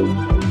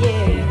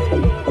 yeah.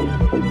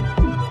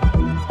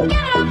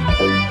 Get a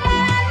feeling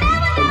that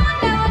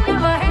I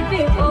never had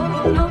before.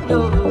 No, no,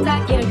 I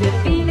get a good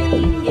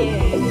feeling, yeah.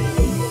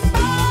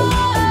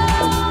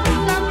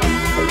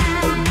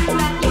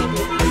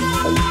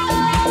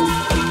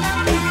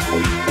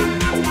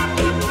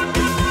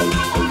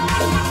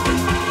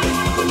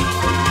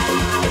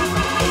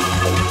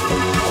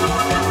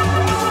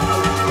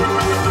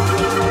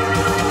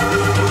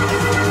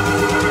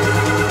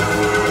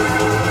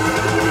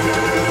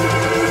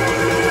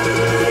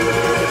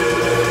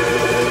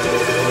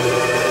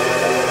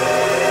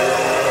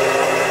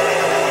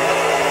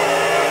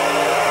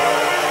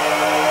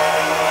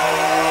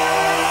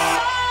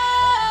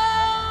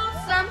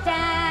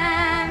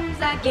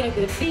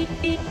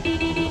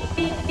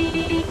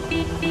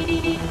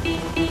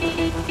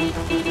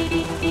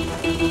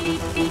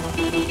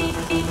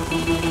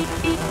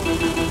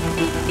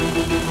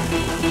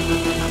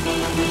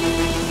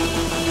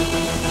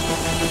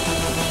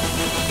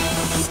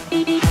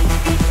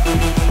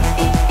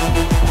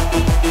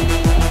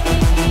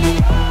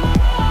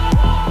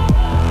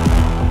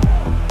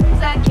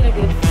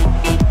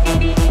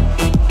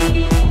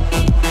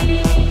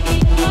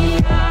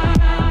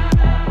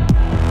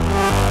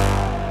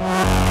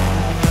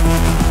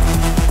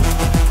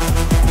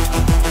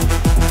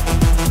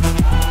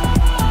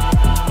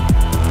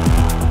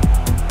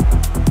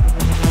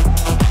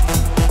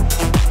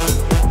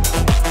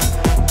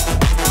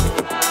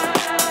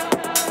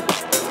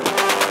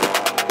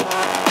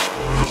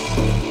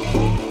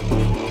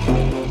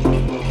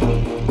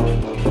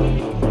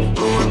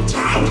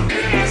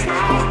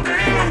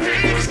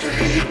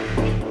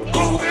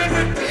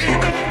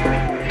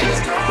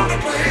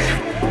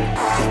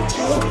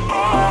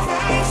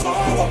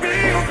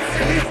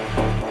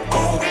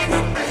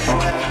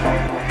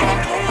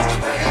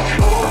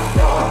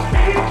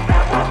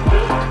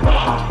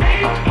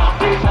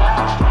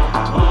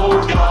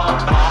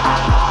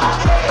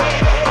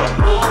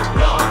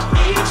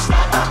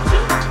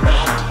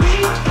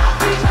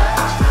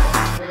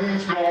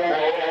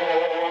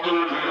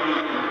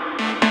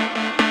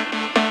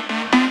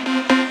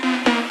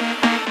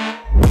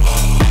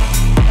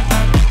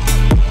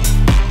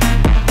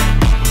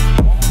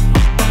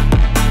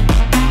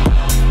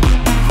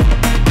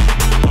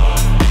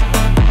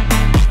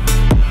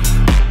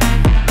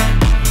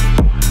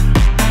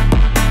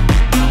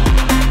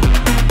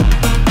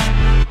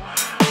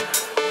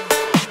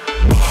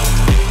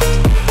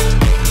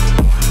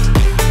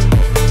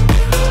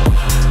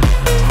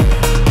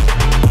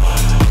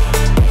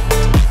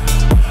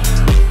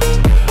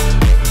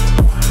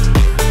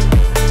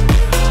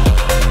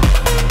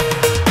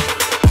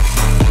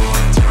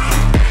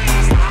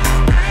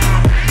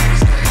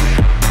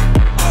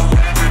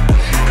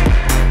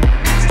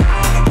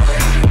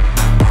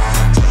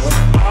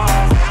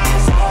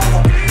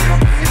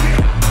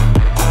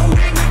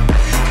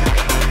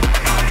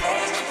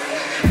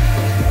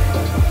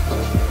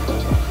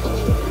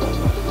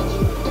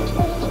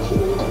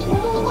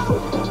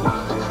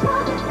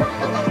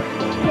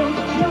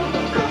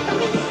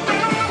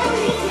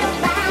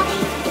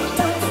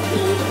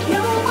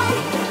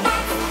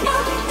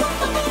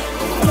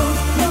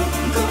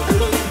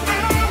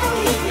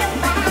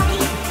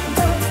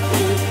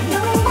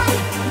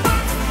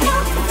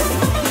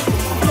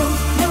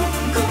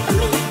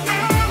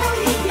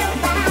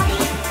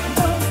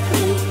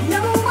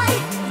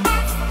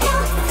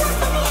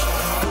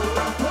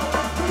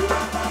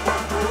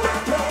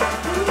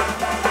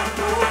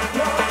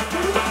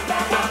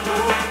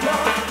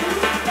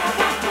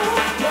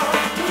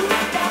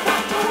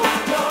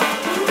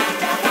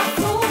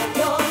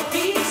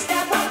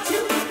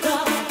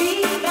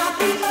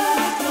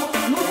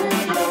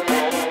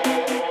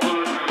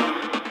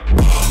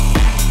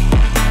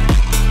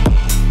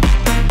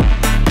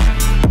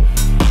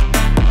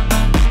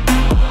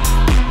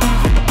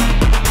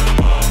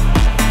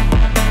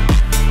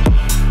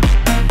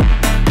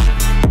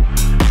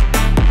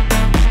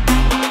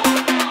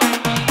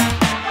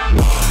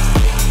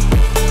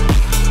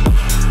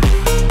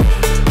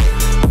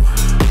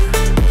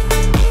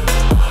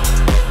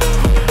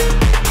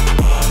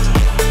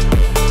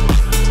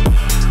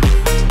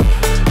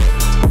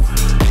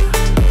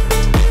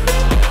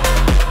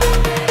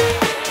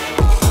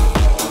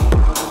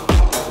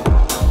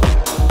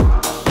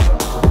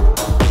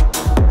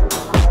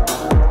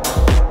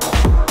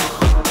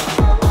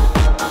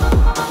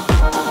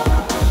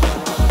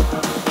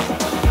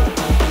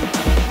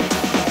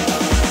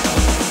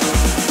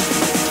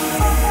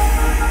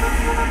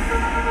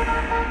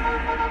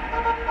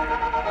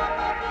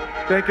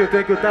 Thank you,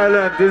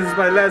 Thailand. This is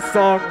my last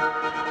song.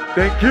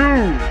 Thank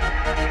you.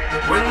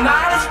 When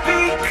nights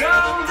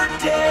become the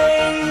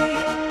day,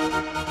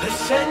 they're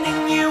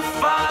sending you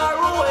far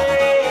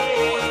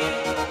away,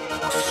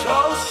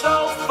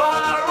 so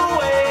far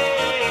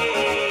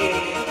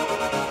away.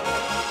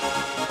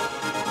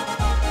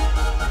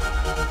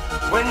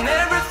 When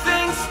everything